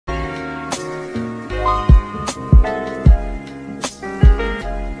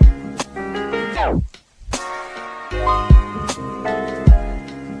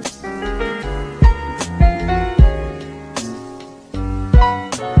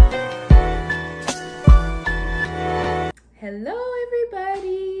Hello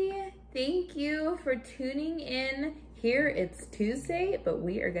everybody! Thank you for tuning in. Here it's Tuesday, but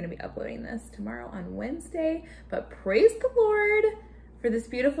we are going to be uploading this tomorrow on Wednesday. But praise the Lord for this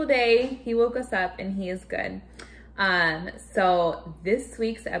beautiful day. He woke us up and he is good. So this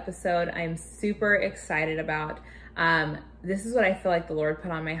week's episode I'm super excited about. This is what I feel like the Lord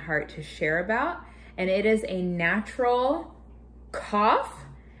put on my heart to share about, and it is a natural cough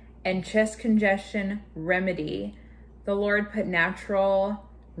and chest congestion remedy. The Lord put natural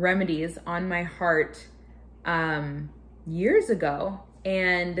remedies on my heart years ago,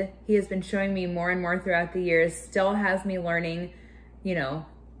 and he has been showing me more and more throughout the years, still has me learning, you know,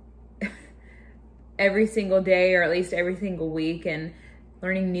 every single day or at least every single week, and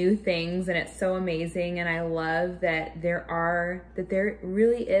learning new things. And it's so amazing. And I love that there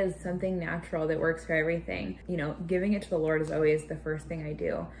really is something natural that works for everything. You know, giving it to the Lord is always the first thing I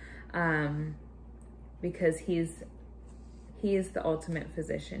do, because he is the ultimate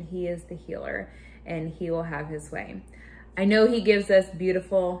physician. He is the healer, and he will have his way. I know he gives us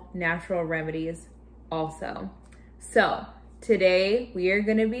beautiful natural remedies also. So today we are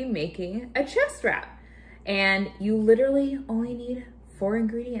gonna be making a chest wrap, and you literally only need 4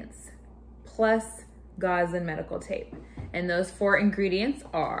 ingredients plus gauze and medical tape. And those 4 ingredients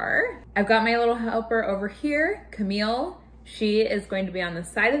are, I've got my little helper over here, Camille. She is going to be on the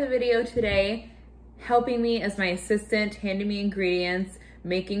side of the video today, helping me as my assistant, handing me ingredients,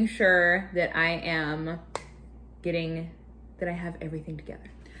 making sure that I have everything together.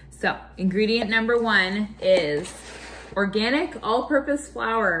 So ingredient number 1 is organic all-purpose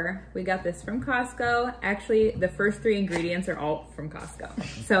flour. We got this from Costco. Actually, the first 3 ingredients are all from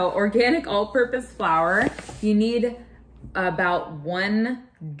Costco. So organic all-purpose flour, you need about 1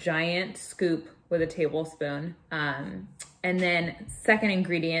 giant scoop with a tablespoon. And then second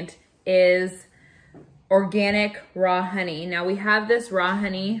ingredient is organic raw honey. Now we have this raw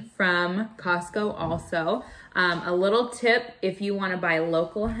honey from Costco also. A little tip, if you want to buy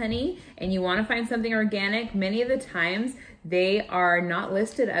local honey and you want to find something organic, many of the times they are not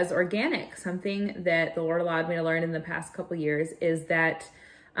listed as organic. Something that the Lord allowed me to learn in the past couple years is that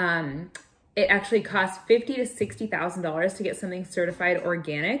it actually costs $50,000 to $60,000 to get something certified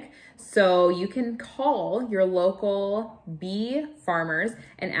organic. So you can call your local bee farmers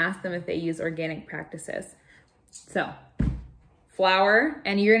and ask them if they use organic practices. So flour,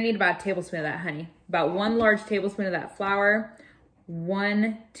 and you're gonna need about a tablespoon of that honey. About 1 large tablespoon of that flour,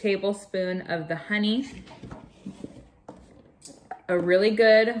 1 tablespoon of the honey, a really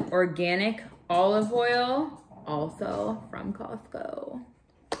good organic olive oil, also from Costco,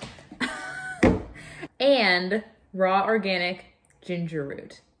 and raw organic ginger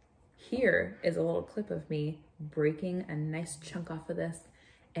root. Here is a little clip of me breaking a nice chunk off of this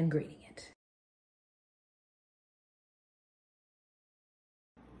and grating it.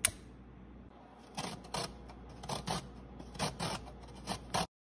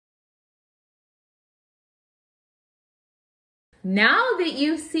 Now that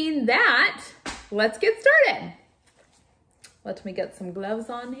you've seen that, let's get started. Let me get some gloves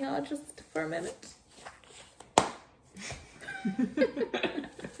on here just for a minute.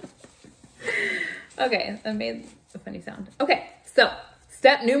 Okay, that made a funny sound. Okay, so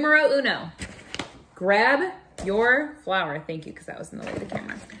step numero 1. Grab your flour. Thank you, because that was in the way of the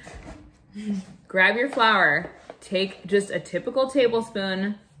camera. Grab your flour. Take just a typical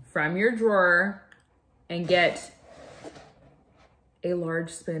tablespoon from your drawer and get a large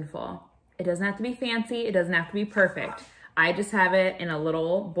spoonful. It doesn't have to be fancy. It doesn't have to be perfect. I just have it in a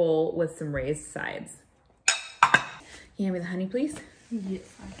little bowl with some raised sides. Can you hand me the honey, please?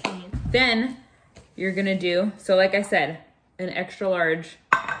 Yes, I can. Then you're gonna do, so like I said, an extra large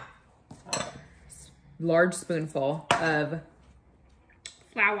spoonful of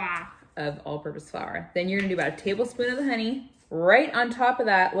Flour. of all-purpose flour. Then you're gonna do about a tablespoon of the honey right on top of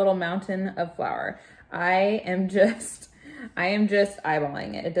that little mountain of flour. I am just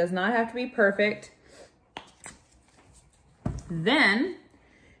eyeballing it. It does not have to be perfect. Then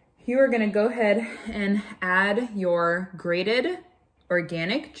you are gonna go ahead and add your grated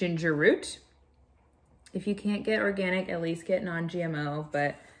organic ginger root. If you can't get organic, at least get non-GMO,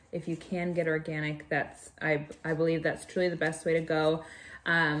 but if you can get organic, I believe that's truly the best way to go.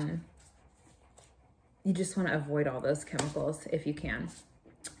 You just wanna avoid all those chemicals if you can.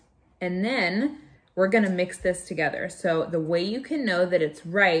 And then we're gonna mix this together. So the way you can know that it's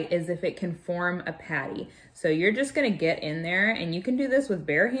right is if it can form a patty. So you're just gonna get in there, and you can do this with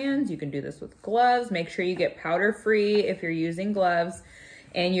bare hands, you can do this with gloves. Make sure you get powder free if you're using gloves.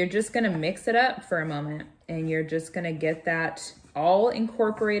 And you're just gonna mix it up for a moment, and you're just gonna get that all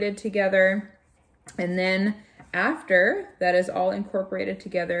incorporated together. And then after that is all incorporated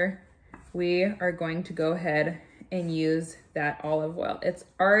together, we are going to go ahead and use that olive oil. It's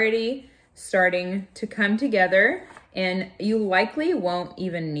already starting to come together, and you likely won't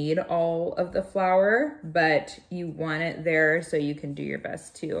even need all of the flour, but you want it there so you can do your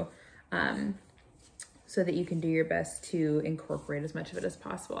best to incorporate as much of it as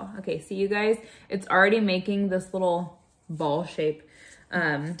possible. Okay, see you guys, it's already making this little ball shape.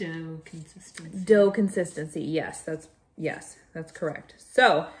 Dough consistency. Yes, that's correct.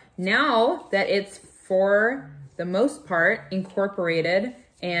 So now that it's for the most part incorporated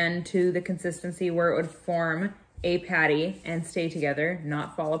and to the consistency where it would form a patty and stay together,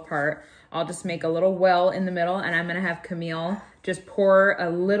 not fall apart, I'll just make a little well in the middle, and I'm gonna have Camille just pour a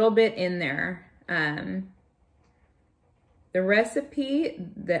little bit in there. The recipe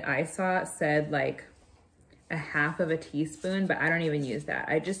that I saw said like a half of a teaspoon, but I don't even use that.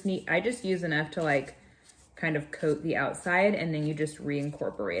 I just use enough to like kind of coat the outside, and then you just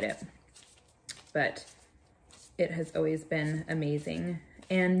reincorporate it. But it has always been amazing.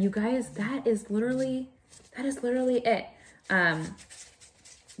 And you guys, that is literally it.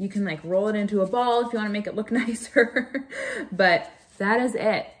 You can like roll it into a ball if you want to make it look nicer, but that is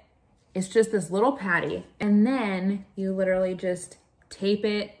it. It's just this little patty, and then you literally just tape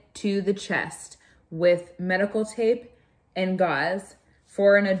it to the chest with medical tape and gauze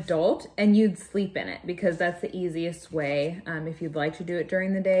for an adult, and you'd sleep in it because that's the easiest way. If you'd like to do it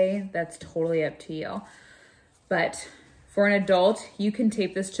during the day, that's totally up to you. But for an adult, you can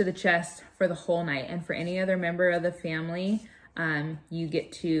tape this to the chest for the whole night. And for any other member of the family, you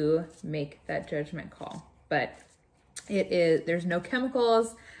get to make that judgment call. But there's no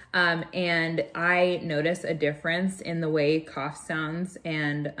chemicals. And I notice a difference in the way cough sounds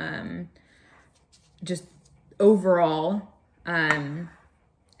and just overall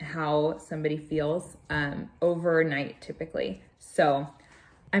how somebody feels overnight typically. So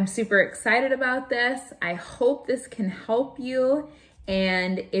I'm super excited about this. I hope this can help you.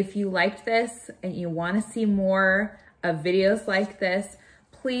 And if you liked this and you want to see more of videos like this,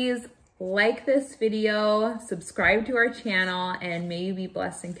 please like this video, subscribe to our channel, and may you be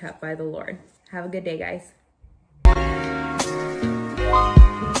blessed and kept by the Lord. Have a good day, guys.